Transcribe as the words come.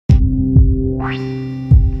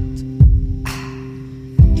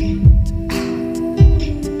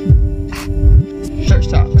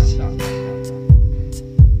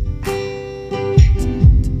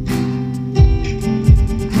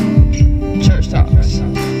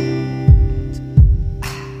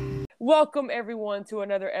Welcome, everyone, to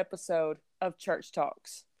another episode of Church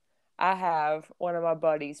Talks. I have one of my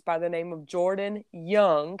buddies by the name of Jordan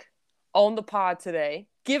Young on the pod today.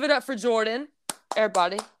 Give it up for Jordan,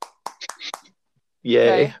 everybody. Yay.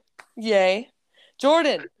 Okay. Yay.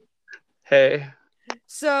 Jordan. Hey.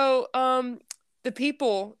 So, the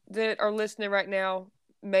people that are listening right now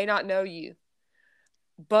may not know you,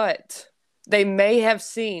 but they may have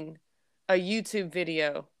seen a YouTube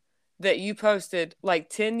video that you posted like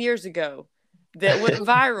 10 years ago that went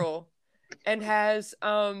viral and has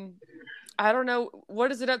I don't know,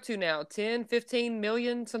 what is it up to now? 10, 15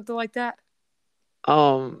 million, something like that?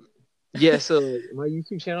 Um, yeah, so my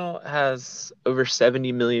YouTube channel has over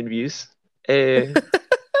 70 million views. Eh,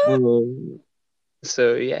 um,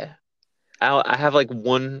 so yeah. I have like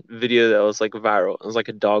one video that was like viral. It was like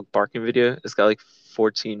a dog barking video. It's got like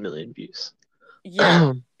 14 million views.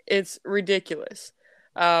 Yeah, it's ridiculous.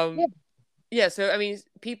 Yeah. Yeah, so I mean,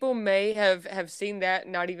 people may have seen that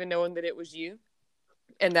not even knowing that it was you,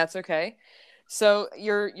 and that's okay. So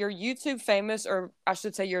you're YouTube famous, or I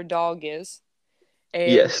should say your dog is.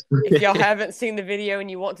 And Yes. if y'all haven't seen the video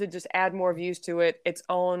and you want to just add more views to it, it's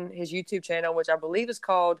on his YouTube channel, which I believe is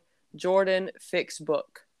called Jordan Fix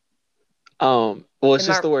Book. Well, it's Am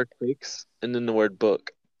just I? the word fix and then the word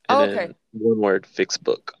book and Oh, okay. then one word fix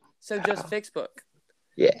book. So just Fix Book.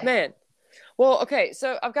 Yeah. Man. Well, okay.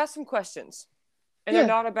 So I've got some questions, and Yeah.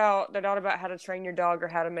 they're not about how to train your dog or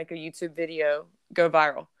how to make a YouTube video go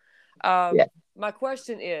viral. Yeah. My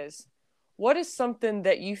question is, what is something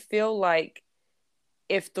that you feel like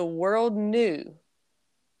if the world knew,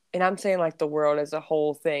 and I'm saying like the world as a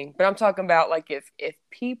whole thing, but I'm talking about like if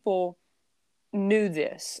people knew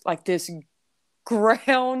this, like this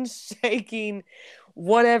ground shaking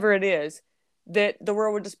whatever it is, that the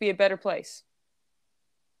world would just be a better place.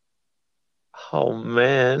 Oh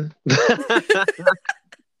man.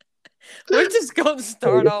 We're just going to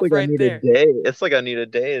start It's off like I right need a there. day. It's like I need a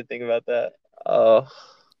day to think about that. Oh.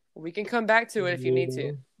 We can come back to it if you need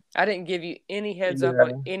to. I didn't give you any heads up on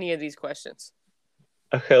Yeah. any of these questions.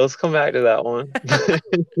 Okay, let's come back to that one.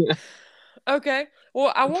 Okay.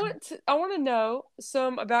 Well, I want to know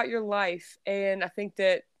some about your life, and I think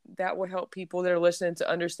that that will help people that are listening to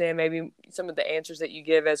understand maybe some of the answers that you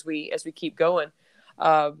give as we keep going.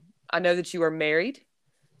 I know that you are married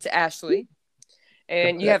to Ashley,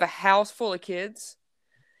 and you Okay, have a house full of kids.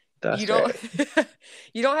 You that's don't right.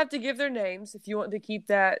 you don't have to give their names if you want to keep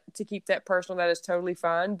that personal. That is totally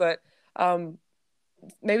fine. But um,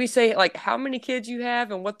 maybe say like how many kids you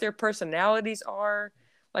have and what their personalities are.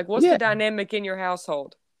 Like, what's the Yeah. dynamic in your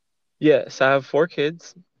household? Yes, I have four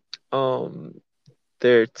kids.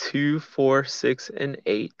 They're 2, 4, 6, and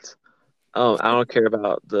 8. I don't care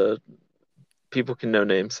about the people can know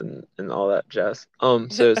names and all that jazz. So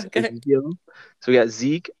it's Okay. Ezekiel. So we got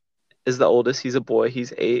Zeke is the oldest. He's a boy.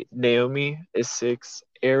 He's 8. Naomi is 6.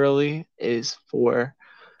 Ariely is 4,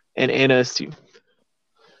 and Anna is 2.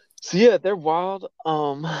 So yeah, they're wild.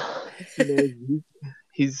 Zeke,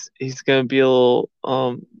 he's gonna be a little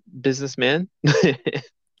businessman.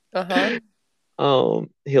 Uh huh.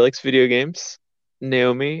 He likes video games.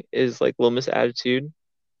 Naomi is like Little Miss Attitude.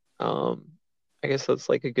 Um, I guess that's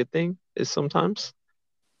like a good thing is sometimes.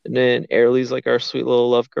 And then Airly's like our sweet little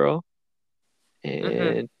love girl.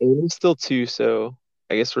 Mm-hmm. And Amy's still 2, so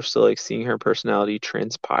I guess we're still like seeing her personality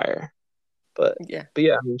transpire. But Yeah. but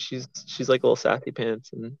yeah, I mean she's like a little sassy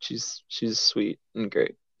pants and she's sweet and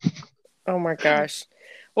great. Oh my gosh.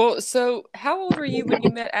 Well, so how old were you when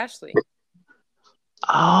you met Ashley?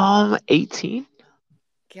 18 and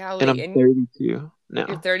Golly, I'm and 32 you're now.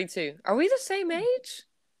 32. Are we the same age? Are you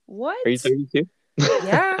What? 32?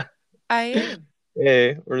 Yeah, I am.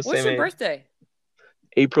 Hey, we're the What's same your age. birthday?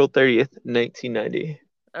 April 30th, 1990.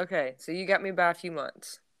 Okay, so you got me by a few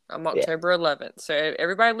months. I'm Yeah. October 11th. So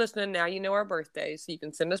everybody listening now, you know our birthdays, so you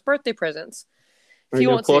can send us birthday presents All if right, you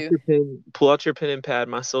now want to. pull out your pen and pad.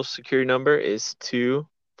 My social security number is 24.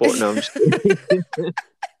 No, I'm just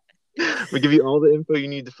we give you all the info you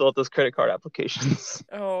need to fill out those credit card applications.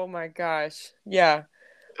 Oh my gosh. Yeah.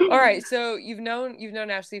 All right, so you've known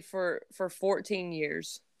Ashley for 14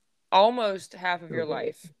 years. Almost half of your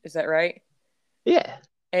life. Is that right? Yeah.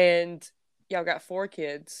 And y'all got four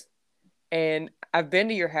kids. And I've been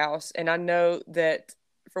to your house and I know that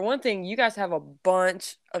for one thing, you guys have a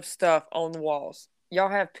bunch of stuff on the walls. Y'all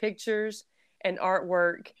have pictures and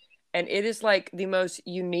artwork, and it is like the most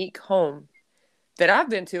unique home that I've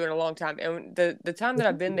been to in a long time. And the time that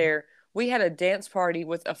I've been there, we had a dance party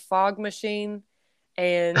with a fog machine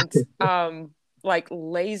and like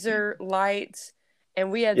laser lights,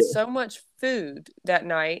 and we had Yeah. so much food that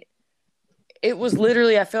night. It was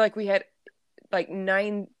literally, I feel like we had like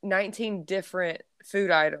 19 different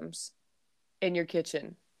food items in your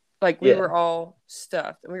kitchen. Like we Yeah, were all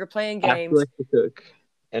stuffed and we were playing I actually games. like to cook,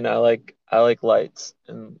 and I like lights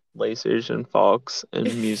and lasers and fogs and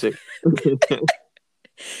music.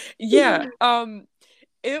 Yeah,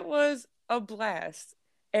 it was a blast.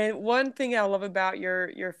 And one thing I love about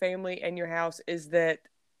your family and your house is that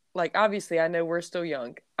like obviously I know we're still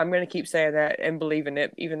young. I'm going to keep saying that and believing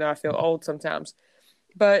it even though I feel old sometimes.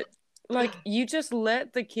 But like you just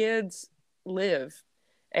let the kids live.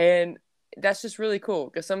 And that's just really cool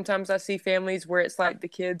because sometimes I see families where it's like the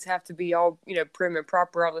kids have to be all, prim and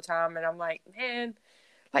proper all the time and I'm like, "Man,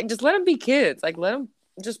 like just let them be kids. Like let them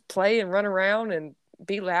just play and run around and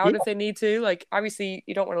be loud if Yeah, they need to. Like obviously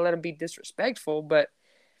you don't want to let them be disrespectful, but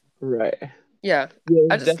right. yeah. Yeah,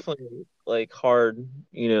 I it's just definitely like hard,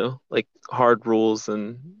 like hard rules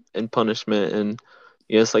and punishment, and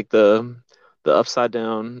it's like the upside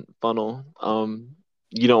down funnel.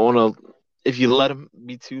 You don't want to, if you let them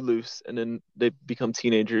be too loose and then they become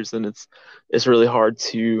teenagers, then it's really hard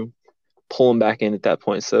to pull them back in at that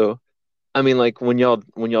point. So I mean, like when y'all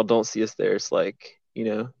don't see us there, it's like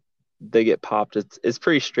they get popped. It's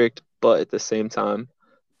pretty strict, but at the same time,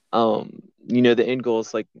 the end goal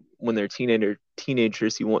is like when they're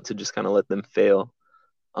teenagers, you want to just kind of let them fail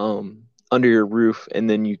under your roof, and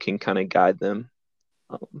then you can kind of guide them.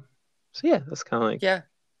 So yeah, that's kind of like yeah.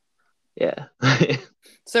 yeah.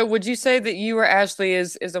 So would you say that you or Ashley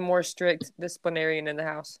is a more strict disciplinarian in the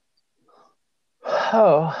house?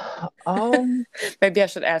 Oh, Maybe I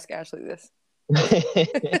should ask Ashley this.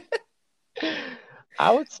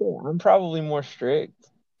 I would say I'm probably more strict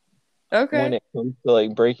when Okay. it comes to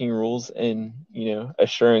like breaking rules and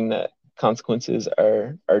assuring that consequences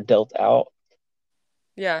are dealt out.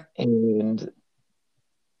 Yeah. And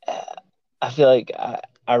I feel like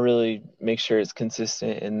I really make sure it's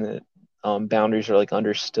consistent and that boundaries are like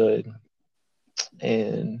understood.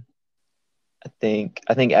 And I think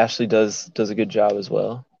Ashley does a good job as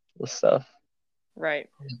well with stuff. Right.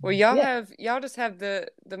 Well, y'all Yeah. have y'all just have the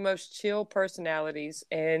most chill personalities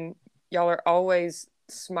and y'all are always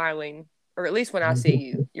smiling, or at least when I see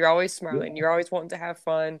you, you're always smiling. Yeah. You're always wanting to have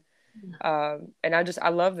fun. And I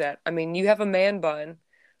love that. I mean, you have a man bun,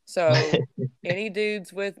 so any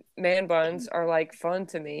dudes with man buns are like fun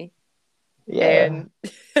to me. Yeah. And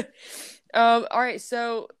all right,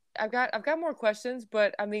 so I've got more questions,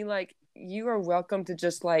 but I mean, like, you are welcome to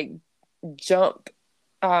just like jump,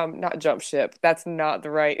 not jump ship. That's not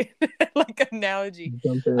the right like analogy.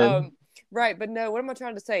 Jump in. Um, right, but no, what am I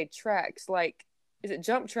trying to say? Tracks, like, is it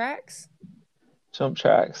jump tracks? Jump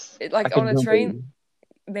tracks. I Like on can a jump train,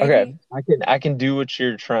 in. Okay. maybe? I can do what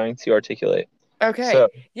you're trying to articulate. Okay, So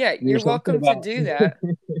yeah, you're you're talking welcome to about do that.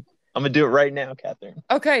 I'm gonna do it right now, Catherine.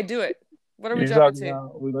 Okay, do it. What are we You're jumping talking to?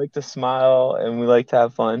 about we like to smile and we like to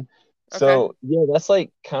have fun. Okay. So yeah, that's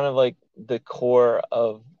like kind of like the core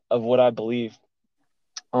of what I believe.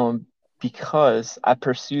 Um, because I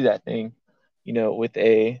pursue that thing, with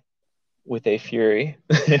a fury.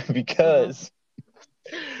 Mm-hmm. Because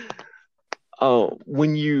oh,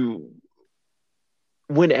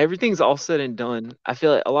 when everything's all said and done, I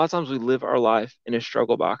feel like a lot of times we live our life in a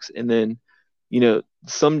struggle box, and then,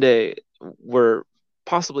 someday we're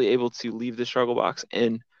possibly able to leave the struggle box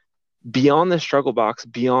and beyond the struggle box,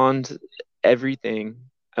 beyond everything.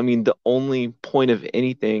 I mean, the only point of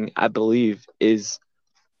anything I believe is,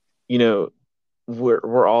 you know,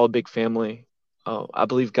 we're all a big family. I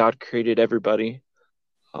believe God created everybody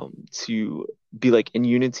to be like in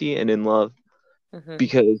unity and in love Mm-hmm.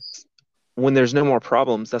 because when there's no more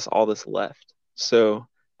problems, that's all that's left. So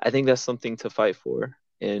I think that's something to fight for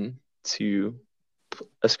and to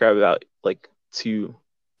ascribe about, like to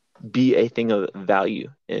be a thing of value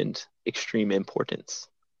and extreme importance.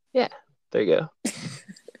 Yeah, there you go.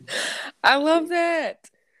 I love that.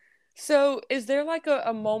 So, is there like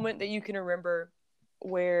a moment that you can remember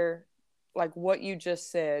where, like, what you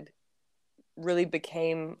just said really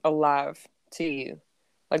became alive to you?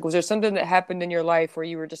 Like, was there something that happened in your life where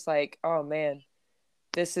you were just like, oh man,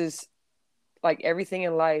 this is like everything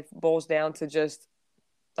in life boils down to just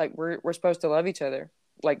like we're supposed to love each other.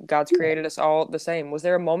 Like God's created us all the same. Was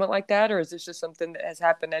there a moment like that, or is this just something that has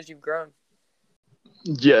happened as you've grown?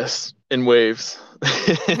 Yes, in waves,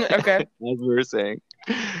 Okay. as we were saying.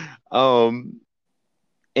 Um,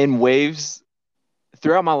 in waves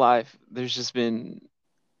throughout my life, there's just been,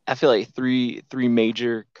 I feel like three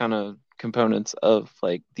major kind of components of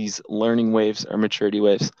like these learning waves or maturity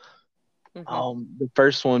waves. Mm-hmm. The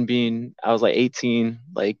first one being I was like 18,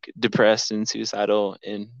 like depressed and suicidal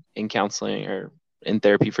in counseling or in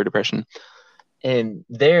therapy for depression. And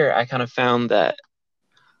there I kind of found that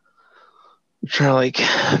trying to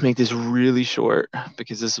like make this really short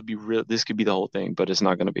because this will be real. This could be the whole thing, but it's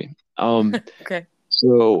not going to be. Okay.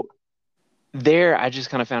 So there, I just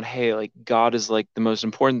kind of found, hey, like God is like the most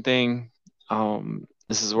important thing.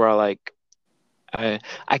 This is where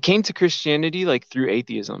I came to Christianity like through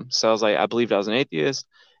atheism. So I was like, I believed I was an atheist.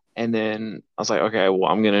 And then I was like, okay,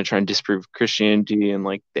 well, I'm gonna try and disprove Christianity and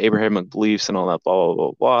like the Abrahamic beliefs and all that, blah, blah,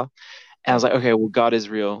 blah, blah. And I Yeah. was like, okay, well, God is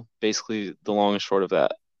real. Basically, the long and short of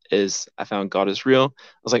that is I found God is real.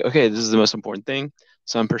 I was like, okay, this is the most important thing.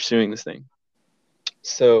 So I'm pursuing this thing.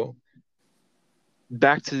 So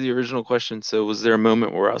back to the original question. So was there a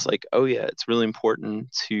moment where I was like, oh yeah, it's really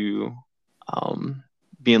important to um,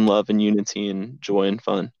 be in love and unity and joy and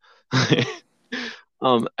fun?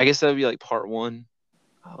 Mhm. I guess that would be like part one.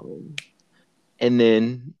 Um, and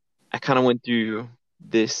then I kind of went through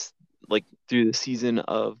this, like through the season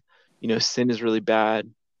of, sin is really bad.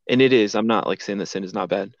 And it is. I'm not like saying that sin is not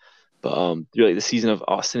bad, but through like the season of,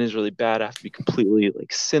 oh, sin is really bad. I have to be completely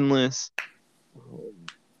like sinless. Um,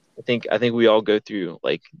 I think we all go through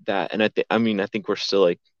like that, and I mean I think we're still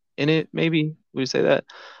like in it. Maybe we would say that.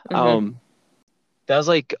 Mhm. Um, that was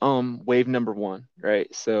like wave number one,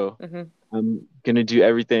 right? So Mhm. I'm gonna do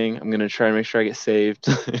everything. I'm gonna try to make sure I get saved.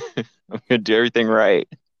 I'm gonna do everything right.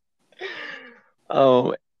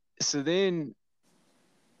 Oh, so then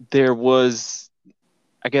there was,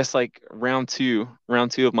 I guess, like round two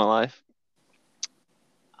of my life.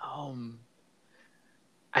 Um,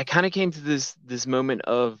 I kind of came to this moment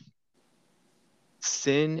of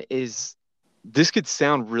sin is. This could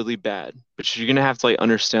sound really bad, but you're gonna have to like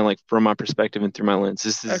understand, like from my perspective and through my lens.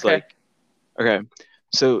 This is Okay. like, okay,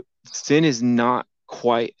 so sin is not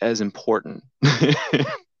quite as important.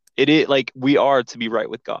 It is like we are to be right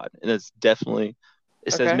with God, and it's definitely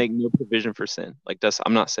it says Okay. make no provision for sin. Like that's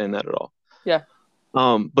I'm not saying that at all. Yeah.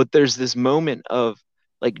 But there's this moment of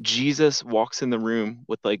like Jesus walks in the room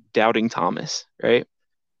with like doubting Thomas, right?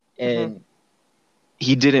 Mhm. And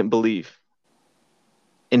he didn't believe,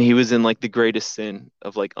 and he was in like the greatest sin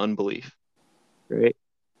of like unbelief, right?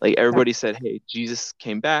 Like Yeah. everybody said, hey, Jesus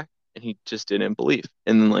came back, and he just didn't believe,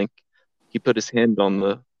 and then like he put his hand on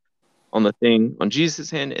the thing on Jesus'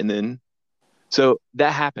 hand, and then so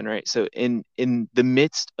that happened, right? So in the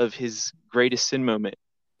midst of his greatest sin moment,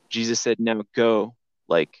 Jesus said, now go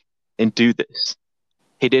like and do this.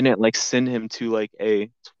 He didn't like send him to like a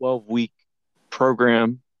 12-week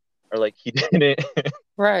program, or like he didn't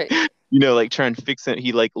Right. like try and fix it.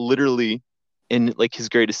 He like literally in like his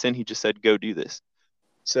greatest sin, he just said, go do this.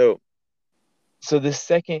 So so the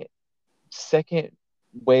second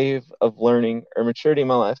wave of learning or maturity in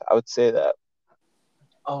my life, I would say that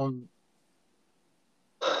um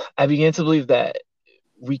I began to believe that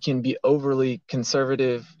we can be overly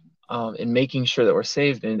conservative in making sure that we're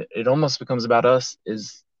saved, and it almost becomes about us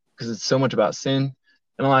is because it's so much about sin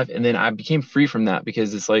in my life. And then I became free from that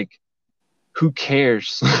because it's like, who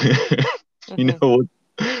cares? Mhm.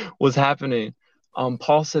 What, what's happening?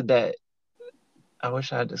 Paul said that, I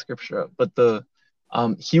wish I had the scripture up, but the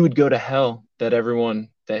he would go to hell that everyone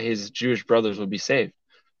that his Jewish brothers would be saved.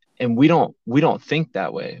 And we don't think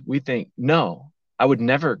that way. We think, no, I would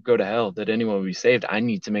never go to hell that anyone would be saved. I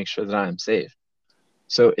need to make sure that I am saved.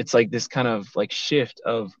 So it's like this kind of like shift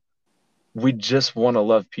of we just want to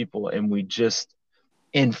love people,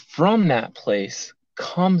 and from that place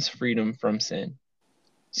comes freedom from sin.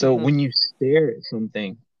 So Mhm. when you stare at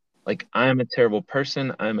something like, I am a terrible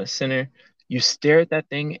person, I'm a sinner, you stare at that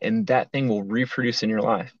thing and that thing will reproduce in your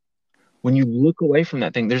life. When you look away from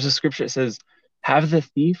that thing, there's a scripture that says, have the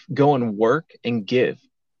thief go and work and give.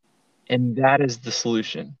 And that is the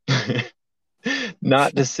solution.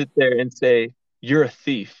 Not to sit there and say, you're a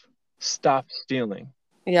thief, stop stealing.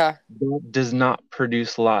 Yeah. That does not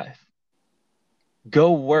produce life.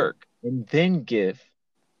 Go Mhm. work and then give.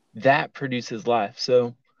 That produces life.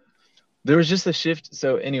 So there was just a shift.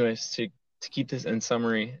 So, anyways, to keep this in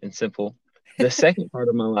summary and simple, the second part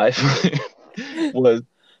of my life was,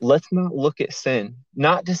 let's not look at sin.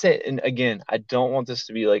 Not to say, and again, I don't want this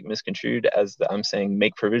to be like misconstrued as I'm saying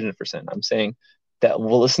make provision for sin. I'm saying that,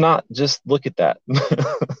 well, let's not just look at that.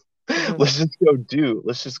 Mhm. Let's just go do.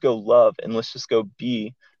 Let's just go love, and let's just go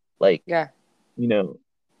be like, Yeah. you know,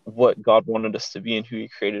 what God wanted us to be and who He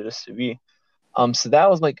created us to be. So that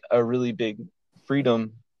was like a really big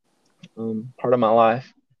freedom part of my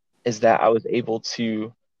life, is that I was able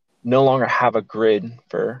to no longer have a grid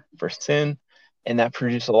for sin, and that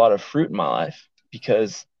produced a lot of fruit in my life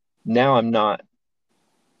because now I'm not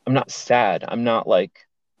sad. I'm not like,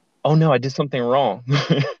 oh no, I did something wrong.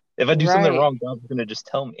 If I do something Right. wrong, God's gonna just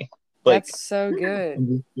tell me. Like That's so good. I'm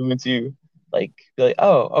just going to like be like,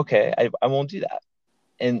 oh, okay, I won't do that.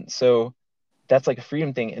 And so that's like a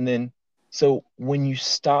freedom thing. And then so when you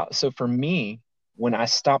stop, so for me, when I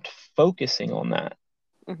stopped focusing on that,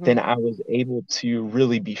 then Mm-hmm. I was able to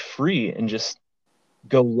really be free and just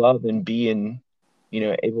go love and be in,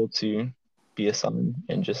 able to be a son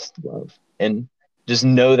and just love and just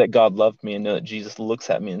know that God loved me and know that Jesus looks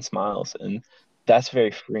at me and smiles. And that's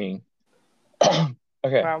very freeing.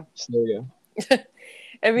 Okay, Wow. so there we go.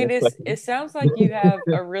 I mean, Next it question. sounds like you have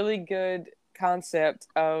a really good concept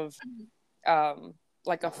of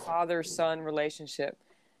like a father son relationship,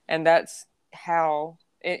 and that's how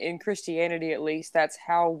in Christianity at least that's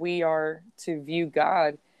how we are to view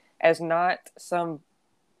God, as not some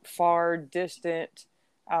far distant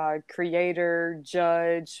creator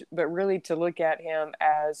judge, but really to look at him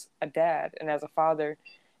as a dad and as a father,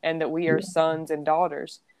 and that we are Yeah. sons and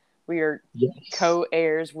daughters. We are Yes.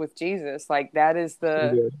 co-heirs with Jesus. Like that is So the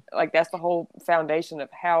good. like that's the whole foundation of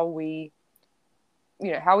how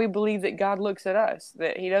how we believe that God looks at us.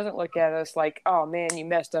 That He doesn't look at us like, oh man, you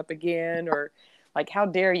messed up again, or like, how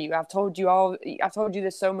dare you? I've told you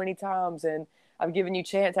this so many times, and I've given you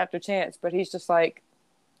chance after chance. But He's just like,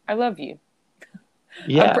 I love you.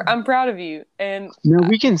 Yeah. I'm proud of you, and No,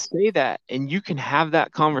 we can say that, and you can have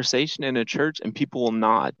that conversation in a church, and people will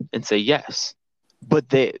nod and say yes.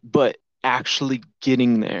 But actually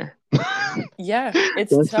getting there, yeah,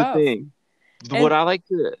 it's that's the tough. thing. And What I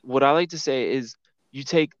like to say is you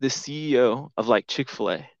take the CEO of like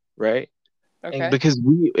Chick-fil-A, right? And okay, because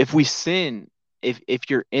if we sin, if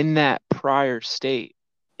you're in that prior state,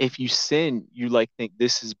 if you sin, you like think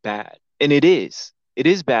this is bad. And it is. It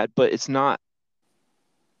is bad, but it's not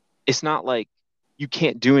like you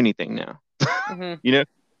can't do anything now. hmm You know?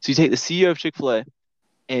 So you take the CEO of Chick-fil-A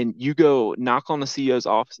and you go knock on the CEO's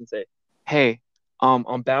office and say, "Hey,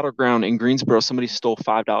 on Battleground in Greensboro, somebody stole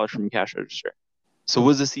 $5 from the cash register." So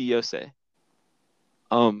what does the CEO say?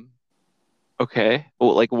 Um, okay.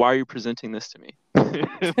 Well, like, why are you presenting this to me?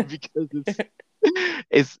 Because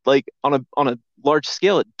it's like on a large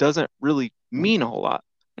scale, it doesn't really mean a whole lot.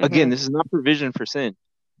 Again, hmm this is not provision for sin,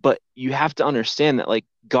 but you have to understand that like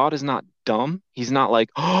God is not dumb. He's not like,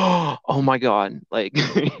 oh my God. Like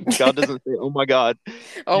God doesn't say, oh my God,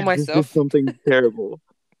 oh you just did myself. something terrible.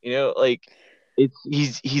 Like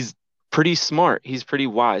he's pretty smart. He's pretty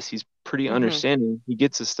wise. He's pretty hmm understanding. He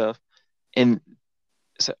gets his stuff. And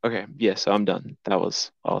so, okay, yeah, so I'm done. That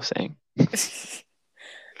was all I was saying.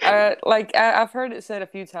 I've heard it said a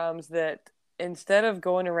few times that instead of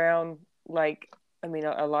going around like, I mean,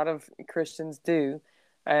 a lot of Christians do,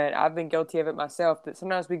 and I've been guilty of it myself, that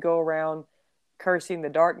sometimes we go around cursing the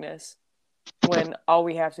darkness when all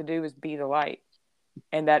we have to do is be the light,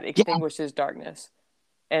 and that Yeah, extinguishes darkness.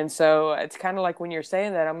 And so it's kind of like when you're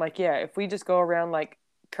saying that, I'm like, yeah, if we just go around like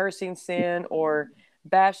cursing sin or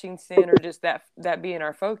bashing sin or just that being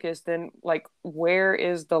our focus, then like where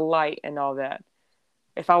is the light and all that?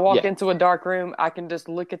 If I walk yeah, into a dark room, I can just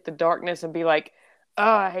look at the darkness and be like, oh,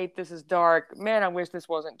 I hate this is dark. Man, I wish this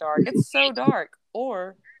wasn't dark. It's so dark.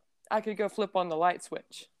 Or I could go flip on the light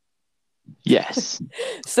switch. yes.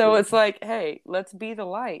 So it's like, hey, let's be the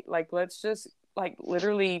light. Like, let's just like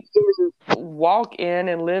literally walk in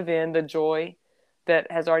and live in the joy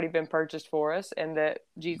that has already been purchased for us and that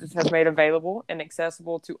Jesus has made available and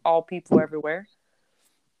accessible to all people everywhere.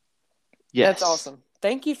 That's Yes. awesome.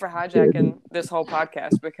 Thank you for hijacking this whole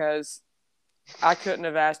podcast because I couldn't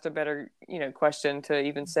have asked a better, question to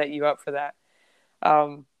even set you up for that.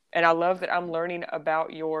 And I love that I'm learning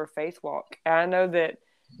about your faith walk. And I know that,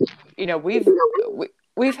 you know, we've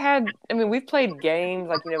had, I mean, we've played games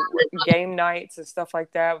like, game nights and stuff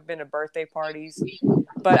like that. We've been to birthday parties.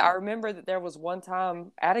 But I remember that there was one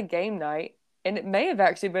time at a game night, and it may have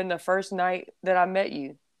actually been the first night that I met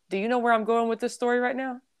you. Do you know where I'm going with this story right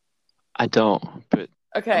now? I don't, but I'm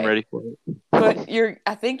Okay. ready for it. But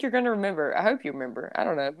I think you're going to remember. I hope you remember. I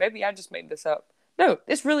don't know. Maybe I just made this up. No,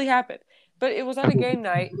 this really happened. But it was at a Okay. game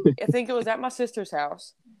night. I think it was at my sister's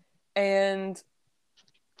house. And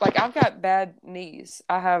like I've got bad knees.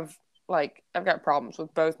 I've got problems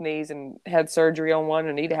with both knees and had surgery on one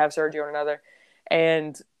and need to have surgery on another.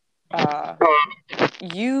 And uh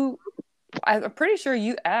you I'm pretty sure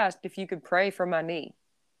you asked if you could pray for my knee.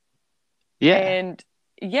 Yeah. And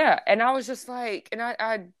yeah, and I was just like, and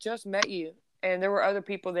I just met you, and there were other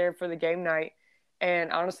people there for the game night,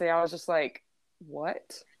 and honestly, I was just like,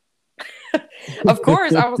 what? Of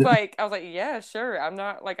course, I was like, yeah, sure. I'm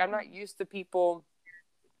not used to people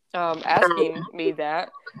asking me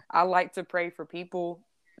that. I like to pray for people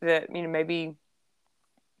that maybe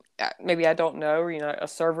I don't know, or a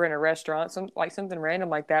server in a restaurant, something random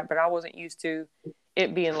like that. But I wasn't used to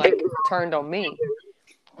it being like turned on me.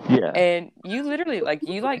 Yeah. And you literally like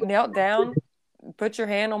you like knelt down put your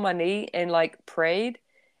hand on my knee and like prayed,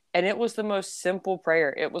 and it was the most simple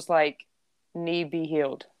prayer. It was like, knee be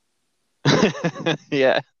healed.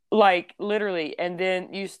 Yeah. Like literally. And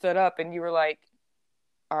then you stood up and you were like,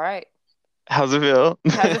 all right, How's it feel?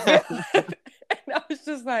 how's it feel? And I was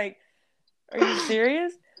just like, are you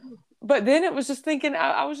serious? But then it was just thinking,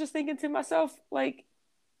 I was just thinking to myself, like,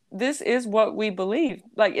 this is what we believe.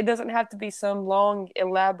 Like, it doesn't have to be some long,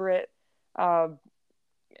 elaborate uh,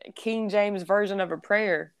 King James version of a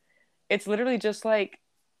prayer. It's literally just like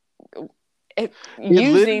It literally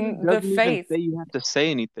using the doesn't even faith. say you have to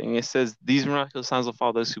say anything. It says these miraculous signs will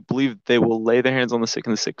follow those who believe. They will lay their hands on the sick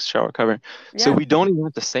and the sick shall recover. So Yeah, we don't even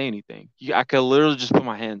have to say anything. I could literally just put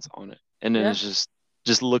my hands on it and then yeah, it's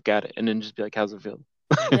just look at it and then just be like, how's it feel?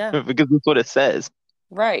 yeah, Because that's what it says.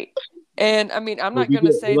 right. And I mean, I'm Like not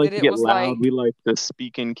going to we say like that to it get was loud. like, We like to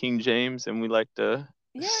speak in King James, and we like to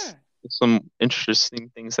yeah, some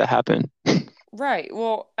interesting things that happen. right.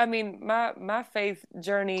 Well, I mean, my faith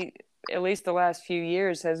journey, at least the last few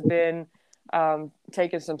years, has been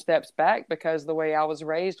taking some steps back because the way I was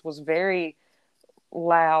raised was very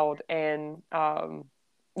loud and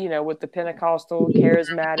with the Pentecostal,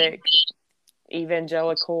 charismatic,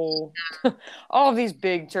 evangelical, all of these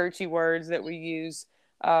big churchy words that we use.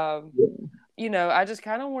 Um, I just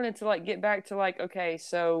kind of wanted to like get back to like, okay,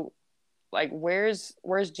 so like where's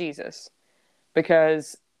Jesus?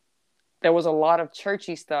 Because there was a lot of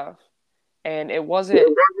churchy stuff and it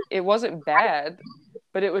wasn't bad,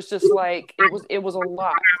 but it was just like it was a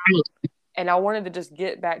lot. And I wanted to just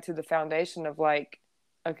get back to the foundation of like,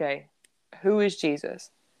 okay, who is Jesus?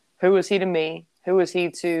 Who is he to me? Who is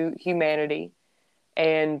he to humanity?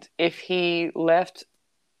 And if he left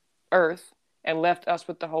earth and left us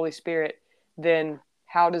with the Holy Spirit, then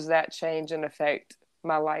how does that change and affect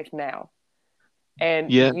my life now?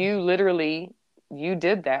 And Yeah, you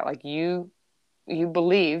did that. Like you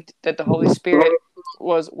believed that the Holy Spirit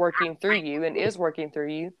was working through you and is working through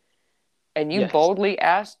you, and you yes, boldly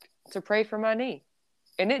asked to pray for my knee.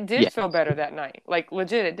 And it did yeah, feel better that night. Like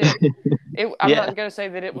legit it did. I'm yeah, not going to say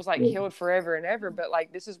that it was like healed forever and ever, but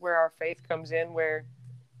like this is where our faith comes in, where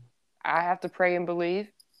I have to pray and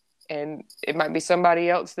believe, and it might be somebody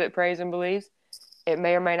else that prays and believes. It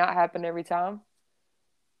may or may not happen every time,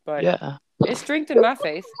 but yeah. it strengthened my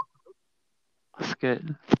faith. That's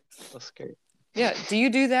good. That's good. Yeah. Do you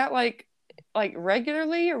do that like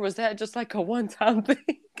regularly, or was that just like a one time thing?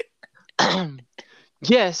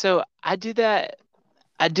 Yeah, so I did that.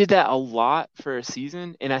 I did that a lot for a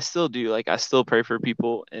season, and I still do. Like, I still pray for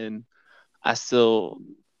people, and I still.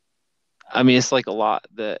 I mean, it's like a lot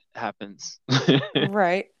that happens.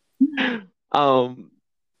 Right. Um,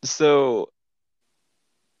 so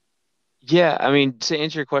yeah, I mean, to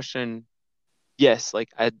answer your question, yes, like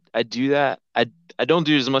I do that. I don't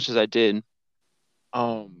do as much as I did.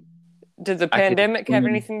 Um, Did the I could pandemic have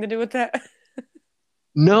explain. anything to do with that?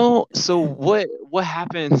 No, so what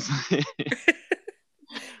happens?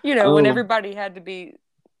 When Um, everybody had to be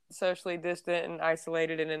socially distant and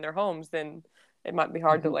isolated and in their homes, then it might be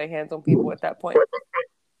hard to lay hands on people at that point.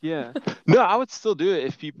 yeah. No, I would still do it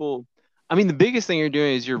if people, I mean, the biggest thing you're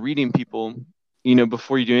doing is you're reading people,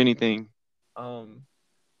 before you do anything. Um,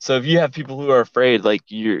 so if you have people who are afraid, like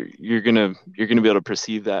you're gonna be able to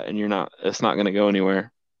perceive that and it's not gonna go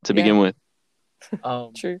anywhere to Yeah, begin with.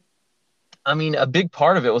 Um, true. I mean, a big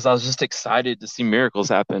part of it was I was just excited to see miracles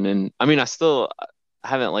happen. And I mean, I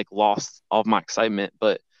haven't like lost all of my excitement,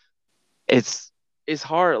 but it's it's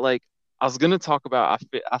hard. Like I was gonna talk about,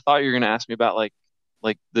 I thought you were gonna ask me about like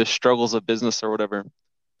the struggles of business or whatever.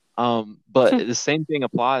 But the same thing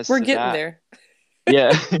applies We're to getting that. there.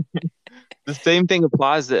 Yeah, the same thing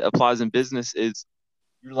applies in business is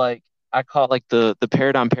you're like I call it like the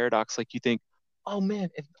paradigm paradox. Like you think, oh man,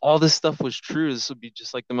 if all this stuff was true, this would be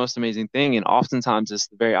just like the most amazing thing. And oftentimes it's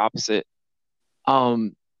the very opposite.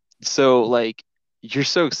 Um, so like you're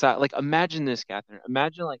so excited. Like imagine this, Catherine.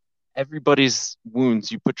 Imagine like everybody's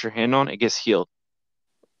wounds you put your hand on, it gets healed.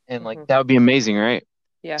 And like Hmm. that would be amazing, right?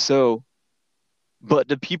 Yeah. So, but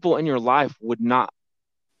the people in your life would not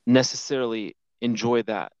necessarily enjoy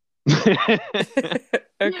that.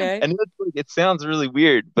 Okay. And it's like it sounds really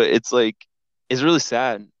weird, but it's like it's really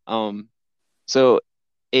sad. So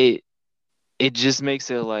it it just makes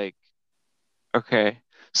it like okay.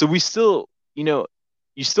 So we still, you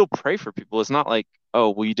still pray for people. It's not like,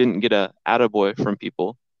 oh, well, you didn't get a attaboy from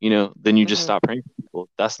people, then you just Hmm. stop praying for people.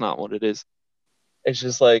 That's not what it is. It's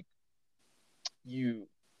just like you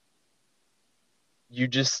you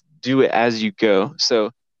just do it as you go.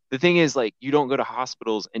 So the thing is like you don't go to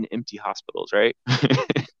hospitals and empty hospitals, right?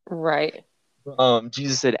 Right.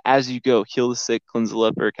 Jesus said, as you go, heal the sick, cleanse the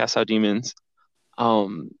leper, cast out demons.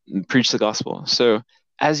 um preach the gospel. So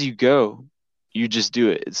as you go, you just do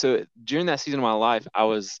it. So during that season of my life, I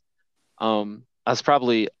was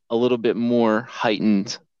probably a little bit more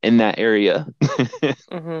heightened in that area.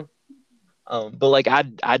 Mhm. But like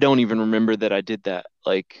I don't even remember that I did that.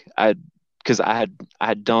 Like I because I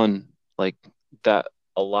had done like that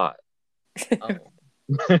a lot. Um,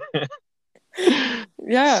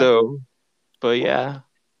 Yeah. so, but yeah.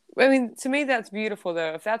 I mean, to me, that's beautiful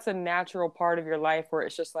though. If that's a natural part of your life where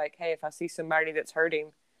it's just like, hey, if I see somebody that's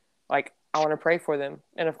hurting, like I want to pray for them.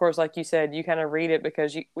 And of course, like you said, you kind of read it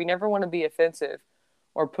because we never want to be offensive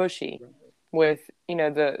or pushy with,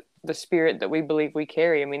 the spirit that we believe we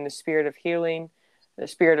carry. I mean, the spirit of healing, the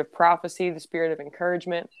spirit of prophecy, the spirit of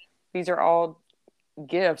encouragement. These are all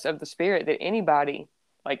gifts of the spirit that anybody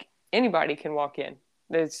can walk in.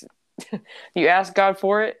 There's you ask God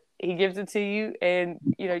for it, he gives it to you, and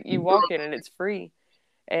you walk in and it's free.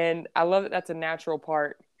 And I love that that's a natural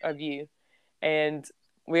part of you. And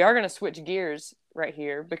we are going to switch gears right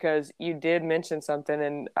here because you did mention something,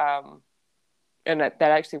 and that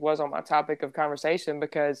actually was on my topic of conversation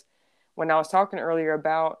because when I was talking earlier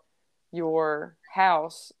about your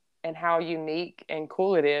house and how unique and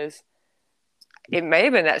cool it is, it may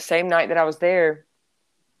have been that same night that I was there.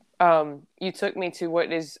 You took me to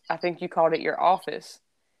what is, I think you called it your office.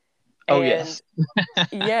 Oh And yes.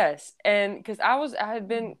 yes, and because I had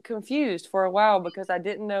been confused for a while because I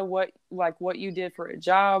didn't know what you did for a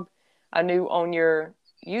job. I knew on your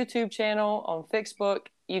YouTube channel, on Facebook,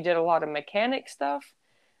 you did a lot of mechanic stuff.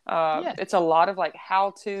 Yeah. It's a lot of like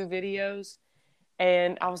how-to videos,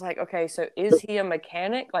 and I was like, okay, so is he a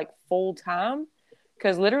mechanic like full time?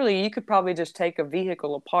 Because literally, you could probably just take a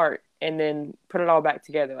vehicle apart and then put it all back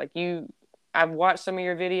together. I've watched some of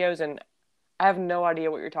your videos, and I have no idea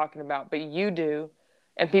what you're talking about, but you do,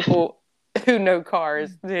 and people who know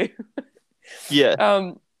cars do. Yeah.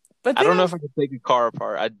 Um, but I then don't I know if was, I could take a car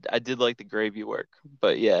apart. I did like the gravy work,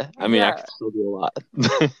 but yeah, I mean I yeah, could still do a lot.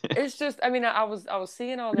 it's just, I mean, I was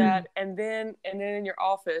seeing all that, and then in your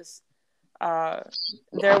office, uh,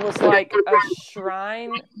 there was like a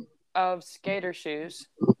shrine of skater shoes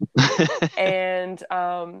and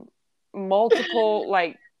multiple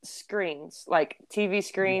like screens, like TV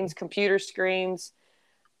screens, computer screens,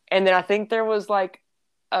 and then I think there was like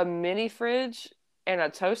a mini fridge and a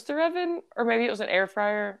toaster oven, or maybe it was an air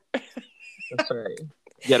fryer. That's right.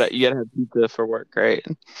 You gotta have pizza for work, right?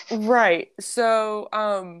 Right. So,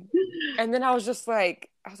 and then I was like,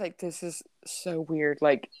 this is so weird.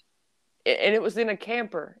 Like, and it was in a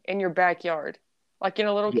camper in your backyard, like in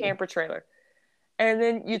a little Yeah. camper trailer. And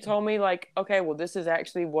then you told me like, okay, well, this is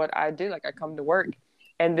actually what I do. Like, I come to work,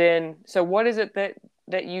 and then so what is it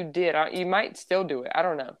that you did? You might still do it. I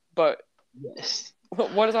don't know, but Yes.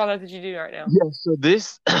 what is all that you do right now? Yeah, so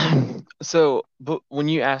this but when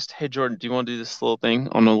you asked, "Hey Jordan, do you want to do this little thing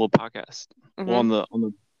on a little podcast?" Well, Mm-hmm. on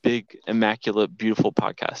the big, immaculate, beautiful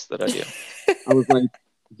podcast that I do. I was like,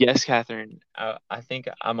 "Yes, Catherine, I think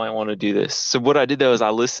I might want to do this." So what I did though is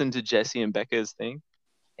I listened to Jesse and Becca's thing,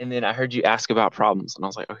 and then I heard you ask about problems, and I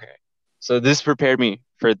was like, "Okay." So this prepared me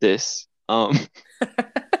for this.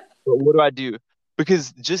 But what do I do?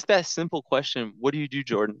 Because just that simple question, "What do you do,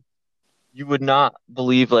 Jordan?" You would not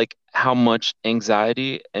believe like how much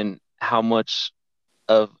anxiety and how much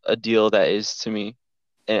of a deal that is to me,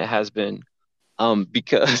 and it has been.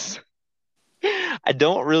 Because I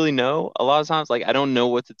don't really know a lot of times, like I don't know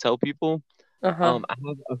what to tell people. Uh-huh. I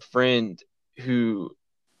have a friend who,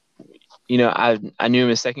 I knew him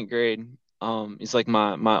in second grade. He's like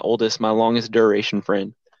my oldest, my longest duration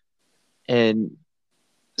friend. And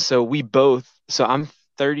so so I'm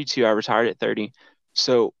 32, I retired at 30.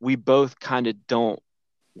 So we both kind of don't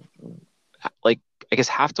like, I guess,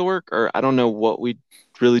 have to work, or I don't know what we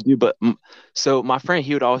really do. But so my friend,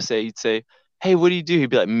 he would always say, he'd say, "Hey, what do you do?" He'd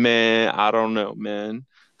be like, "Man, I don't know, man."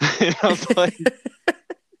 And I was like,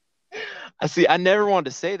 I see, I never wanted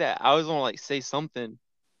to say that. I always want to like say something.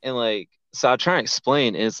 And like, so I try and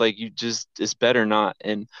explain, and it's like, it's better not.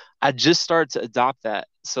 And I just started to adopt that.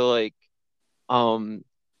 So like, um,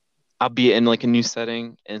 I'll be in like a new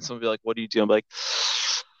setting, and someone will be like, "What do you do?" I'm like,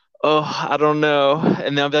 "Oh, I don't know."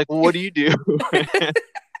 And then I'll be like, "Well, what do you do?"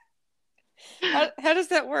 How does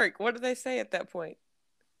that work? What do they say at that point?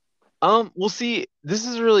 We'll see. This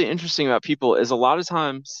is really interesting about people is a lot of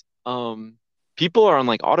times, people are on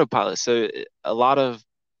like autopilot. So a lot of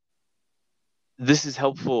this is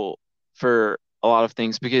helpful for a lot of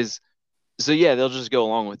things because so yeah, they'll just go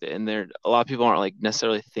along with it. And a lot of people aren't like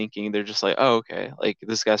necessarily thinking. They're just like, "Oh, okay. Like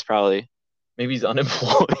this guy's probably maybe he's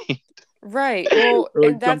unemployed." Right. Well, Or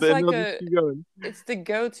like and jump that's in. like No, just a keep going. it's the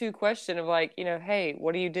go-to question of like, hey,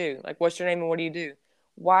 what do you do? Like what's your name and what do you do?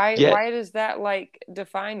 Yeah. Why does that like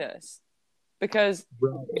define us? Because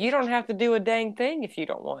Right. you don't have to do a dang thing if you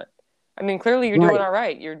don't want. I mean, clearly you're doing Right. all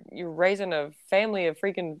right. You're raising a family of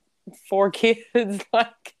freaking four kids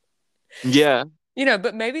like Yeah.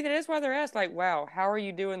 but maybe that is why they're asked like, "Wow, how are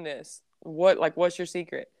you doing this? What's your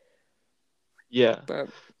secret?" Yeah. But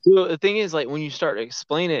So the thing is, like, when you start to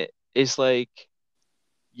explain it, it's like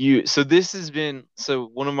so this has been, so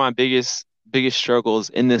one of my biggest struggles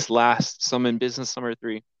in this last, so I'm in business number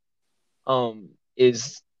three,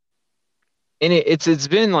 is, and it's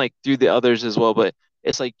been like through the others as well, but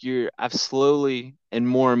it's like I've slowly and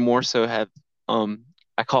more so have,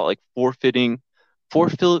 I call it like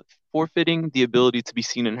forfeit, forfeiting the ability to be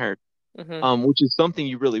seen and heard, mhm. which is something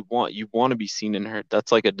you really want. You want to be seen and heard.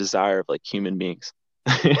 That's like a desire of like human beings.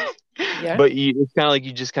 Yeah. But it's kind of like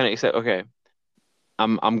you just kind of accept, okay,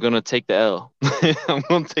 I'm gonna take the L. I'm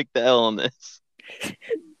gonna take the L on this.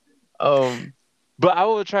 Um, but I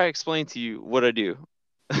will try to explain to you what I do.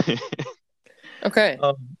 Okay.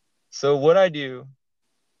 Um, so what I do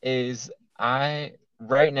is I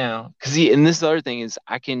right now, because see, and this is the other thing is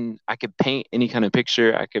I can paint any kind of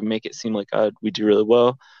picture. I can make it seem like we do really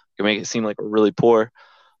well. I can make it seem like we're really poor.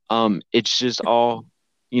 It's just all,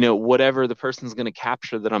 whatever the person's gonna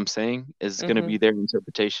capture that I'm saying is gonna Mhm. be their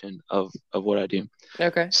interpretation of what I do.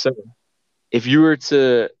 Okay. So if you were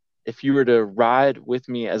to ride with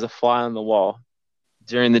me as a fly on the wall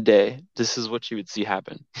during the day, this is what you would see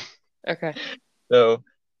happen. Okay. So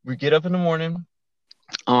we get up in the morning.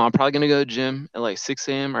 I'm probably gonna go to the gym at like 6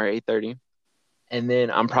 a.m. or 8:30, and then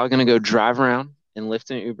I'm probably gonna go drive around and Lyft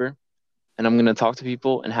an Uber, and I'm gonna talk to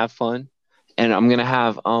people and have fun, and I'm gonna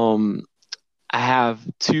have I have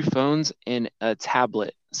two phones and a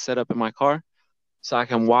tablet set up in my car so I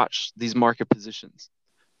can watch these market positions.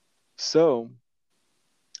 So,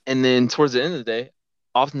 and then towards the end of the day,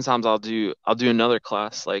 oftentimes I'll do another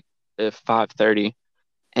class like at 5:30,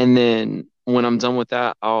 and then when I'm done with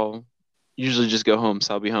that, I'll usually just go home.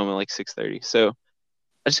 So I'll be home at like 6:30. So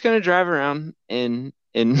I just kind of drive around and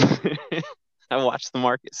I watch the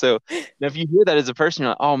market. So now if you hear that as a person, you're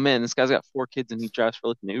like, oh man, this guy's got four kids and he drives for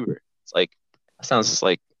like an Uber. It's like that sounds just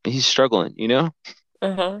like he's struggling, you know?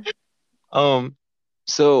 Uh-huh. Um,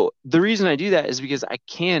 so the reason I do that is because I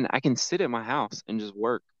can sit at my house and just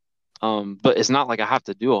work. But it's not like I have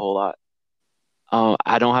to do a whole lot.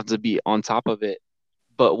 I don't have to be on top of it.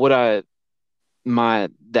 But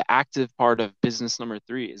the active part of business number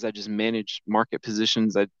three is I just manage market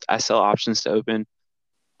positions. I sell options to open.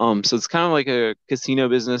 So it's kind of like a casino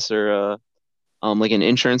business or like an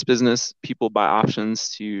insurance business. People buy options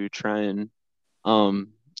to try and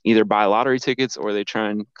um, either buy lottery tickets or they try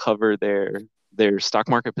and cover their stock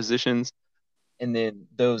market positions. And then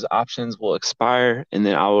those options will expire, and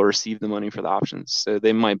then I will receive the money for the options. So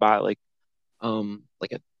they might buy like a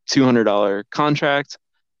 $200 contract,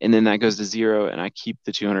 and then that goes to zero, and I keep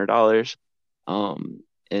the $200.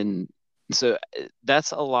 And so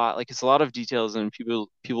that's a lot. Like it's a lot of details, and people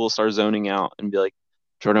will start zoning out and be like,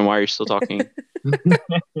 Jordan, why are you still talking?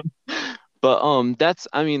 But that's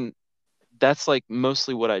I mean that's like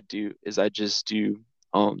mostly what I do is I just do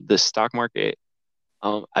the stock market.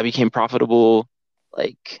 I became profitable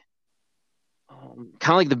like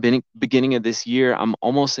kind of like the beginning of this year. I'm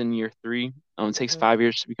almost in year three. It takes Mhm. 5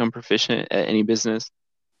 years to become proficient at any business.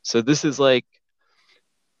 So this is like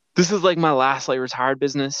my last like retired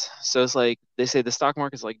business. So it's like they say the stock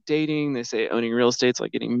market's like dating. They say owning real estate's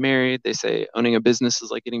like getting married. They say owning a business is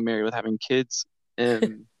like getting married with having kids.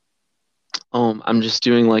 And I'm just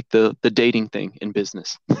doing like the dating thing in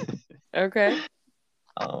business. Okay.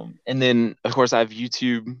 And then of course I have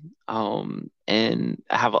YouTube, and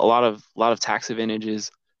I have a lot of tax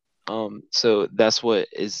advantages. So that's what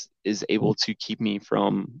is able to keep me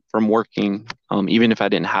from working, even if I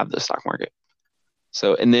didn't have the stock market.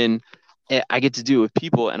 So and then I get to do it with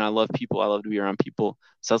people, and I love people. I love to be around people.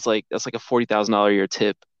 So that's like a $40,000 a year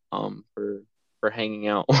tip, for hanging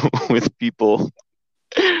out with people,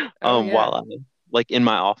 Oh yeah. while I'm like in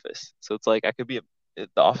my office. So it's like I could be at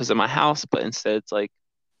the office at my house, but instead it's like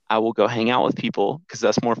I will go hang out with people because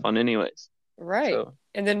that's more fun anyways. Right. So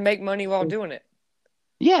And then make money while doing it.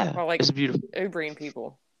 yeah, While like it's beautiful. Ubering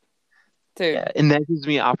people. Dude, Yeah, and that gives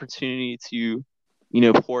me an opportunity to,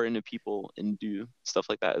 pour into people and do stuff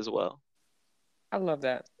like that as well. I love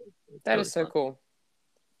that. It's That really is so fun. cool.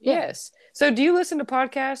 Yeah. Yes. So do you listen to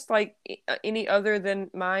podcasts like any other than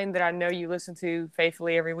mine that I know you listen to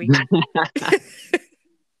faithfully every week?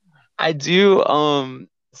 I do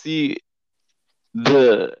see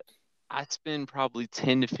the I spend probably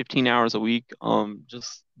 10 to 15 hours a week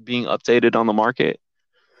just being updated on the market.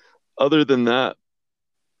 Other than that,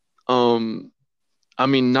 um I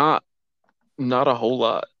mean not a whole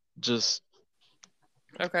lot. Just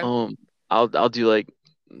Okay, um I'll do like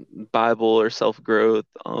Bible or self-growth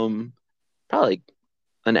probably like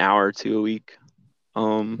an hour or two a week.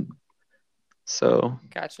 Um so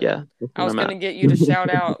gotcha. yeah, that's I where was I'm gonna at. get you to shout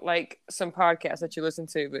out like some podcasts that you listen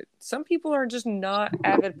to, but some people are just not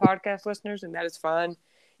avid podcast listeners, and that is fine.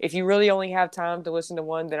 If you really only have time to listen to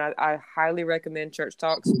one, then I highly recommend Church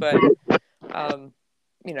Talks. But um,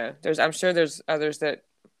 there's I'm sure there's others that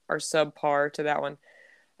are subpar to that one.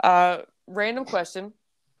 Random question: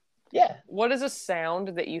 Yeah. what is a sound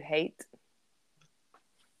that you hate?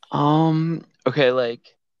 Okay,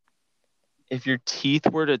 like if your teeth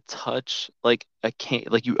were to touch like a can,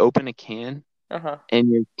 like you open a can Uh huh. and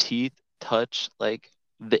your teeth touch like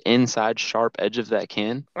the inside sharp edge of that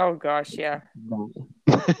can. Oh gosh, yeah. No.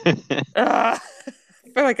 I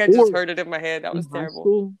feel like I just Or heard it in my head. That was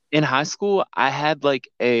terrible. in high school, I had like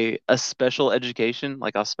a special education,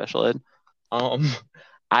 like I was special ed. Um,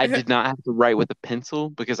 I did not have to write with a pencil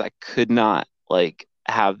because I could not like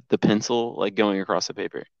have the pencil like going across the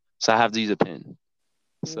paper. So I have to use a pen.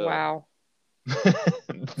 So Wow.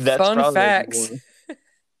 that's Fun probably like facts.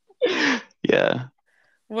 one. Yeah.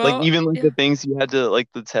 Like Well, even like yeah. the things you had to like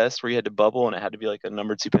the test where you had to bubble and it had to be like a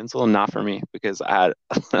number two pencil, not for me because I had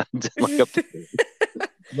I didn't like up to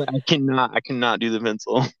but I cannot do the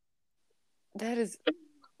pencil. That is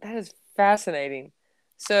that is fascinating.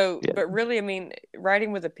 So, Yeah. but really, I mean,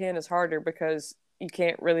 writing with a pen is harder because you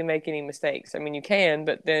can't really make any mistakes. I mean, you can,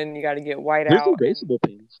 but then you got to get white There's out and erasable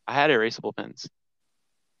pens. I had erasable pens.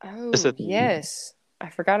 It's a oh, thing. yes. I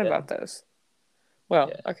forgot Yeah. about those. Well,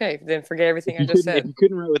 Yeah. okay, then forget If everything I you just couldn't if said. you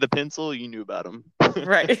couldn't write with a pencil, you knew about them.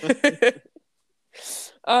 Right.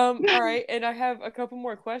 All right, and I have a couple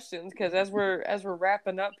more questions because as we're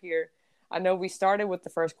wrapping up here, I know we started with the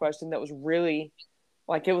first question that was really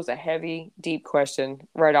like it was a heavy, deep question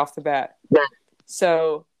right off the bat.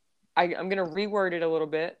 So I'm gonna reword it a little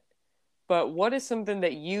bit. But what is something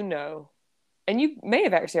that you know, and you may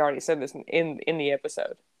have actually already said this in the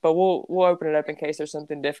episode, but we'll open it up in case there's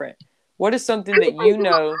something different. What is something that you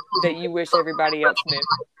know that you wish everybody else knew?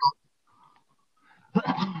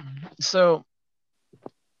 So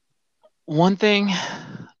one thing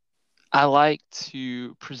I like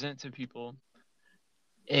to present to people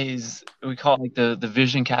is we call it like the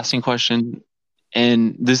vision casting question,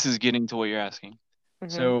 and this is getting to what you're asking. Mm-hmm.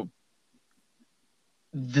 So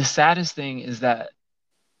the saddest thing is that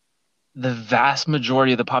the vast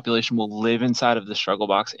majority of the population will live inside of the struggle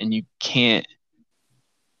box, and you can't.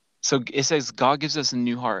 So it says God gives us a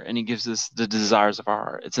new heart, and He gives us the desires of our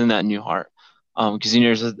heart. It's in that new heart. Because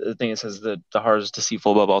there's a thing that says that the heart is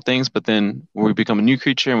deceitful above all things, but then we become a new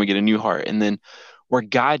creature and we get a new heart, and then we're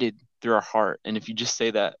guided through our heart. And if you just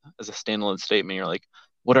say that as a standalone statement, you're like,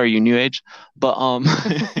 "What are you, New Age?" But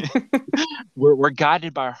we're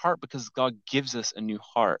guided by our heart because God gives us a new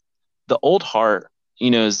heart. The old heart,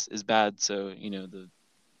 is bad. So the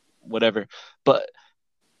whatever, but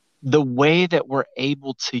the way that we're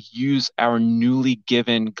able to use our newly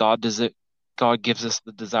given God gives us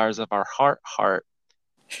the desires of our heart,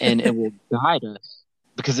 and it will guide us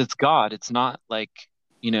because it's God. It's not like,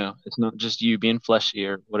 it's not just you being fleshy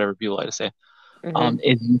or whatever people like to say.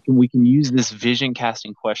 Mm-hmm. We can use this vision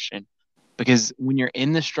casting question because when you're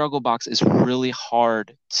in the struggle box, it's really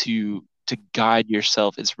hard to guide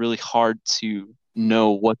yourself. It's really hard to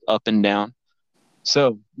know what's up and down.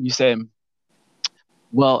 So you say,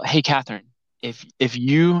 well, hey, Catherine, if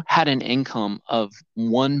you had an income of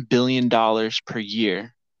 $1 billion per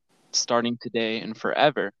year starting today and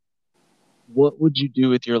forever, what would you do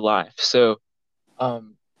with your life? So,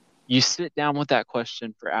 um, you sit down with that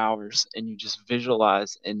question for hours and you just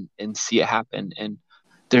visualize and see it happen. And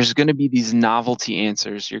there's going to be these novelty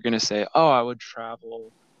answers. You're going to say, oh, I would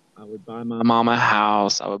travel. I would buy my mom a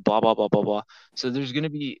house. I would blah, blah, blah, blah, blah. So there's going to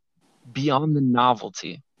be beyond the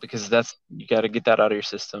novelty because that's you got to get that out of your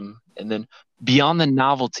system. And then beyond the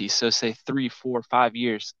novelty, so say 3, 4, 5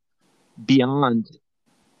 years beyond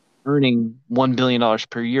earning $1 billion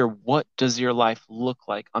per year, what does your life look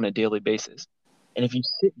like on a daily basis? And if you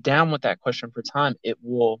sit down with that question for time, it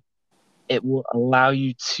will allow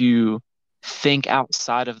you to think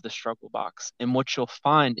outside of the struggle box. And what you'll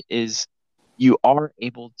find is you are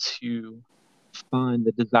able to find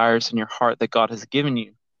the desires in your heart that God has given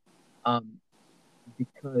you. Um,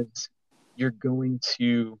 because you're going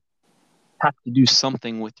to have to do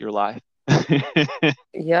something with your life.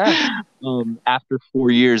 Yeah. After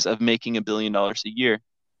 4 years of making $1 billion a year,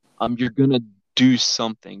 you're gonna do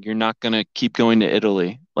something. You're not gonna keep going to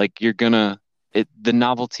Italy. Like the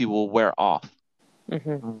novelty will wear off. Hmm.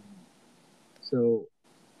 Um, so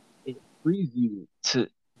it frees you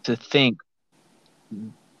to think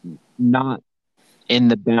not in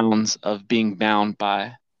the bounds of being bound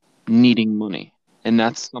by needing money. And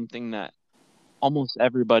that's something that almost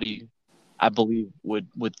everybody, I believe, would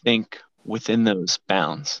think within those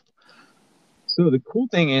bounds. So the cool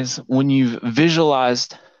thing is when you've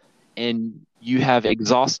visualized and you have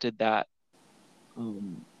exhausted that,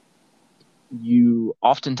 um, you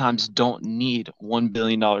oftentimes don't need $1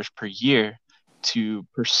 billion per year to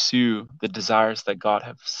pursue the desires that God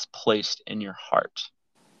has placed in your heart.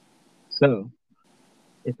 So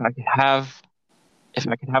if I could have if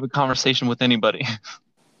I could have a conversation with anybody,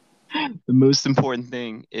 the most important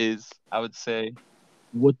thing is I would say,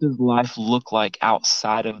 what does life look like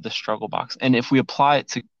outside of the struggle box? And if we apply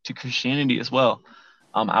it to Christianity as well,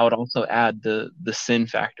 I would also add the sin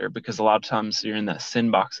factor because a lot of times you're in that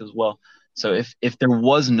sin box as well. So if there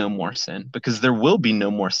was no more sin, because there will be no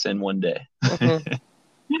more sin one day. Hmm.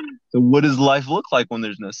 So what does life look like when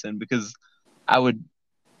there's no sin? Because I would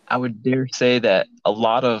I would dare say that a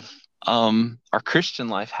lot of our Christian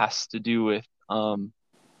life has to do with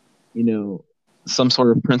you know some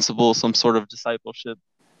sort of principle, some sort of discipleship,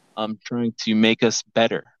 trying to make us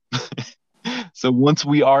better. So once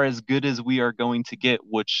we are as good as we are going to get,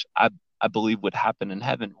 which I believe would happen in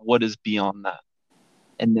heaven, what is beyond that?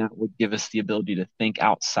 And that would give us the ability to think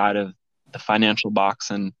outside of the financial box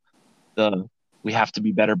and the we have to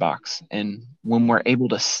be better box. And when we're able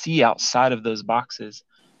to see outside of those boxes,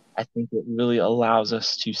 I think it really allows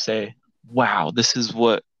us to say, wow, this is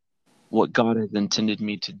what God has intended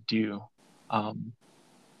me to do. Um,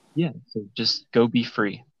 yeah, so just go be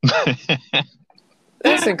free.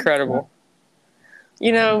 That's incredible.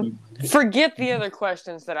 You know, forget the other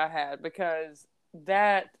questions that I had because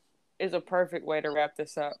that is a perfect way to wrap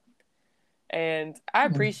this up. And I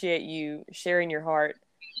appreciate you sharing your heart.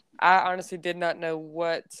 I honestly did not know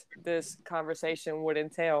what this conversation would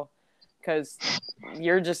entail because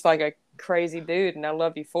you're just like a crazy dude and I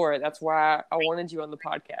love you for it. That's why I wanted you on the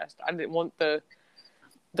podcast. I didn't want the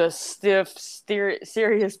stiff,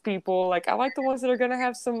 serious people. Like I like the ones that are going to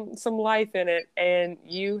have some life in it. And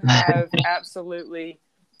you have absolutely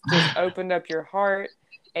just opened up your heart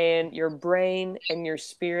and your brain and your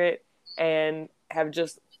spirit and have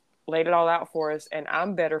just laid it all out for us. And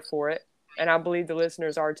I'm better for it. And I believe the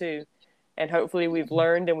listeners are too. And hopefully we've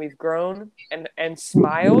learned and we've grown and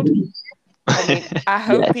smiled. I mean, I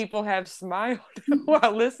hope Yes, people have smiled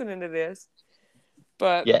while listening to this.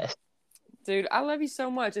 But yes. dude, I love you so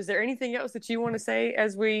much. Is there anything else that you want to say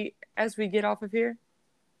as we get off of here?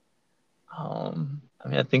 I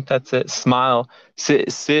mean, I think that's it. Smile,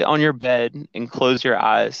 sit on your bed and close your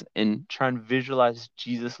eyes and try and visualize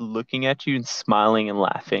Jesus looking at you and smiling and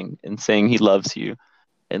laughing and saying he loves you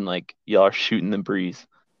and like y'all are shooting the breeze.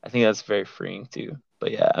 I think that's very freeing too.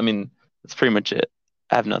 But yeah, I mean, that's pretty much it.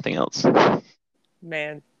 I have nothing else.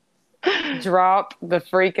 Man, drop the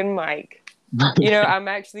freaking mic. I'm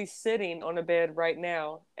actually sitting on a bed right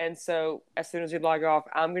now, and so as soon as we log off,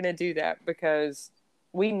 I'm gonna do that because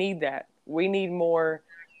we need that. We need more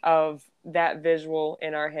of that visual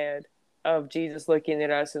in our head of Jesus looking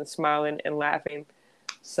at us and smiling and laughing.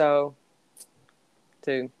 So,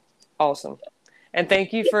 dude, awesome. And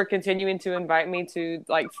thank you for continuing to invite me to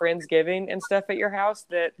like Friendsgiving and stuff at your house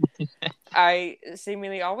that I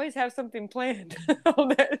seemingly always have something planned on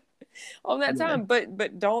that Yeah. time.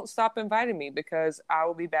 But don't stop inviting me because I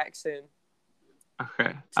will be back soon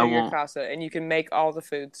Okay, I to your won't. casa and you can make all the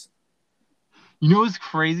foods. You know what's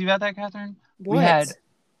crazy about that, Catherine? We had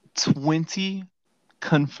What? 20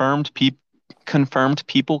 confirmed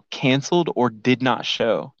people canceled or did not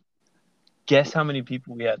show. Guess how many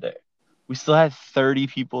people we had there? We still had 30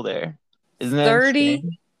 people there. Isn't that 30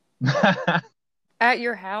 insane? at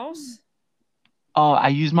your house? Oh, I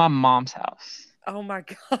used my mom's house. Oh my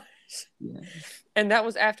gosh. Yeah. And that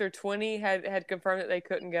was after 20 had confirmed that they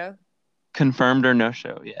couldn't go? Confirmed or no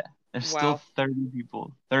show, yeah. There's still Wow. 30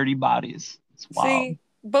 people, 30 bodies. It's wild. See,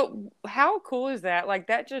 but how cool is that? Like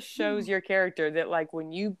that just shows your character that like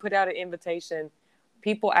when you put out an invitation,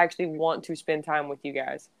 people actually want to spend time with you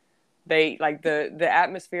guys. They like the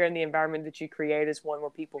atmosphere and the environment that you create is one where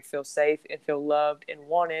people feel safe and feel loved and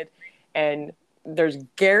wanted and there's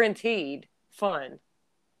guaranteed fun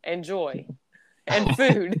and joy and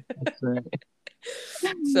food. That's right.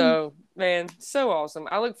 So, man, so awesome.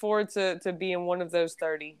 I look forward to being one of those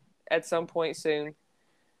 30 at some point soon.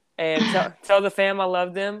 And tell the fam I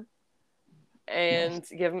love them Yes.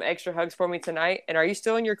 and give them extra hugs for me tonight. And are you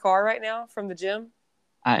still in your car right now from the gym?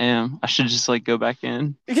 I am. I should just like go back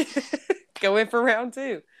in. Go in for round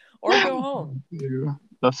two or go home.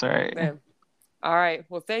 That's all right. Man. All right.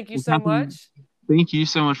 Well, thank you Well, so Catherine, much. thank you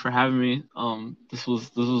so much for having me. This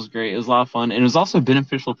was great. It was a lot of fun, and it was also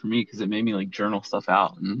beneficial for me because it made me like journal stuff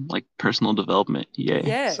out and like personal development. Yay! So,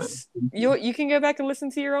 Yes. You can go back and listen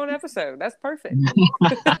to your own episode. That's perfect.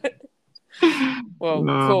 Well,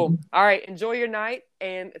 cool. All right. Enjoy your night.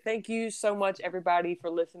 And thank you so much, everybody, for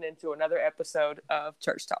listening to another episode of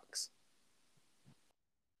Church Talks.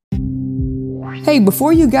 Hey,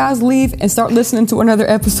 before you guys leave and start listening to another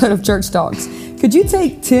episode of Church Talks, could you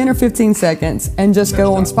take 10 or 15 seconds and just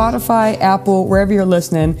go on Spotify, Apple, wherever you're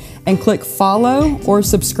listening, and click follow or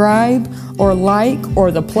subscribe or like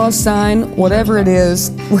or the plus sign, whatever it is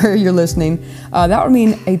where you're listening. That would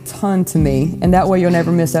mean a ton to me, and that way you'll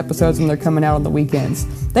never miss episodes when they're coming out on the weekends.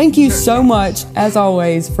 Thank you so much, as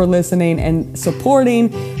always, for listening and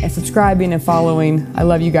supporting and subscribing and following. I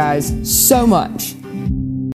love you guys so much.